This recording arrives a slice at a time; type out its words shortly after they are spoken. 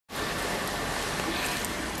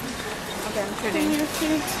I'm kidding.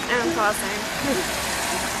 And I'm pausing.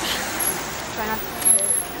 Try not to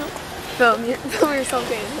film yourself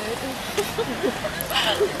getting hurt.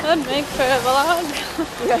 That'd make for a vlog.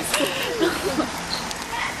 Yes.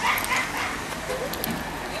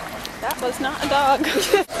 That was not a dog.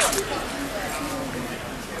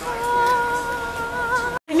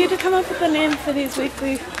 I need to come up with a name for these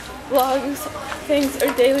weekly vlogs things,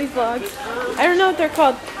 or daily vlogs. I don't know what they're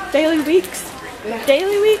called. Daily weeks? Yeah.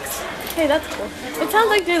 Daily weeks? Hey, that's cool. It sounds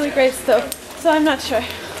like Daily Grace though, so I'm not sure.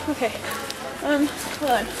 Okay. Hold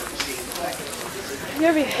on.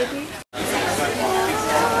 Here we go.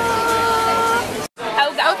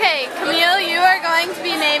 Okay, Camille, you are going to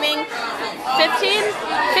be naming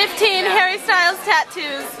 15 Harry Styles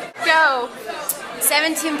tattoos. Go.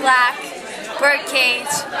 17 black,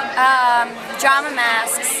 birdcage, drama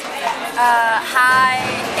masks, high,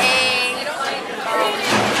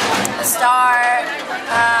 a star,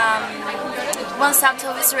 won't stop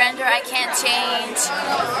till we surrender, I can't change.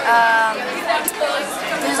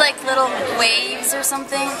 There's like little waves or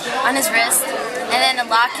something on his wrist, and then a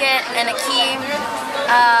locket and a key.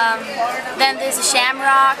 Then there's a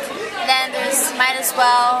shamrock, then there's might as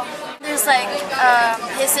well. There's like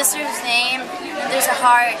his sister's name, there's a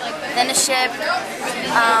heart, then a ship,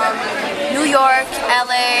 New York,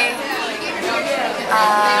 LA,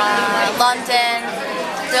 London,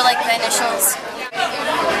 they're like the initials.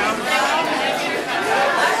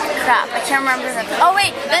 Crap, I can't remember them. Oh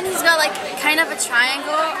wait, then he's got like kind of a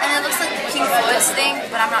triangle, and it looks like the King Floyd's thing,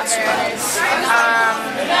 but I'm not sure.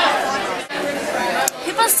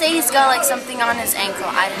 People say he's got like something on his ankle.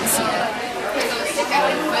 I didn't see it.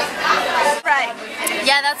 Right.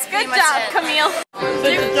 Yeah, that's pretty much it. Camille.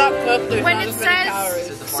 When it says,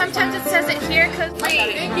 sometimes it says it here because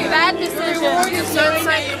bad decision. So it's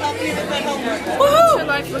like, woohoo! Your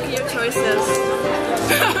life, look at your choices.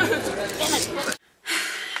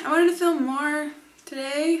 I wanted to film more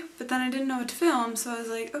today, but then I didn't know what to film, so I was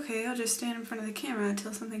like, okay, I'll just stand in front of the camera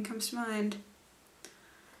until something comes to mind.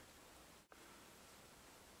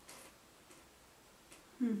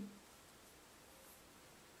 Hmm.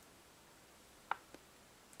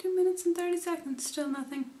 2 minutes and 30 seconds, still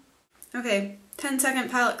nothing. Okay, 10-second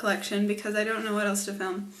palette collection because I don't know what else to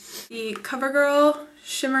film. The CoverGirl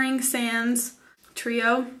Shimmering Sands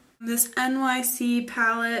trio. This NYC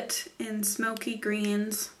palette in smoky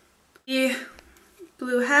greens. The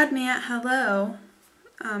Blue Had Me at Hello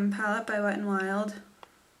palette by Wet n Wild.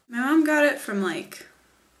 My mom got it from like,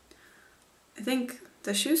 I think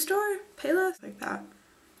the shoe store? Payless? Like that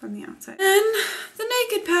from the outside. And the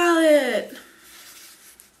Naked palette!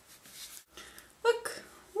 Look!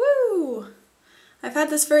 Woo! I've had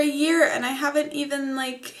this for a year and I haven't even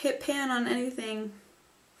like hit pan on anything.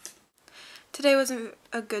 Today wasn't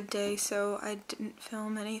a good day, so I didn't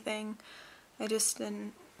film anything. I just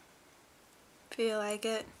didn't feel like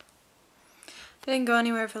it. I didn't go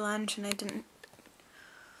anywhere for lunch and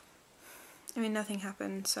nothing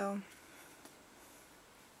happened, so.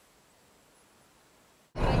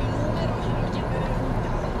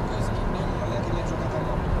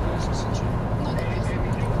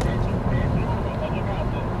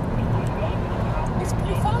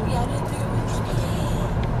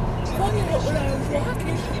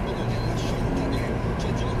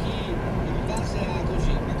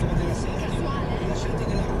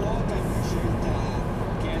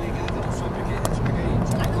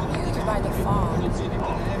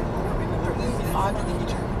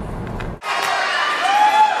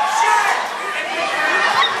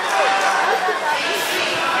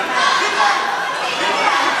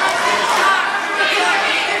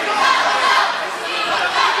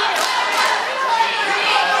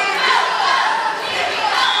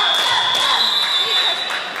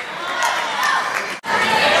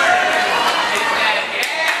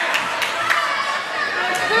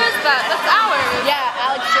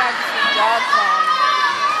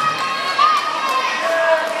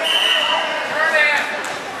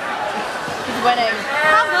 Winning.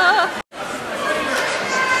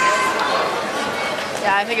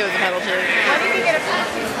 Yeah, I think it was a penalty. Why did you get a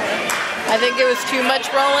penalty? I think it was too much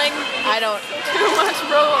rolling. I don't. Too much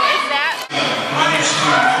rolling. Is that?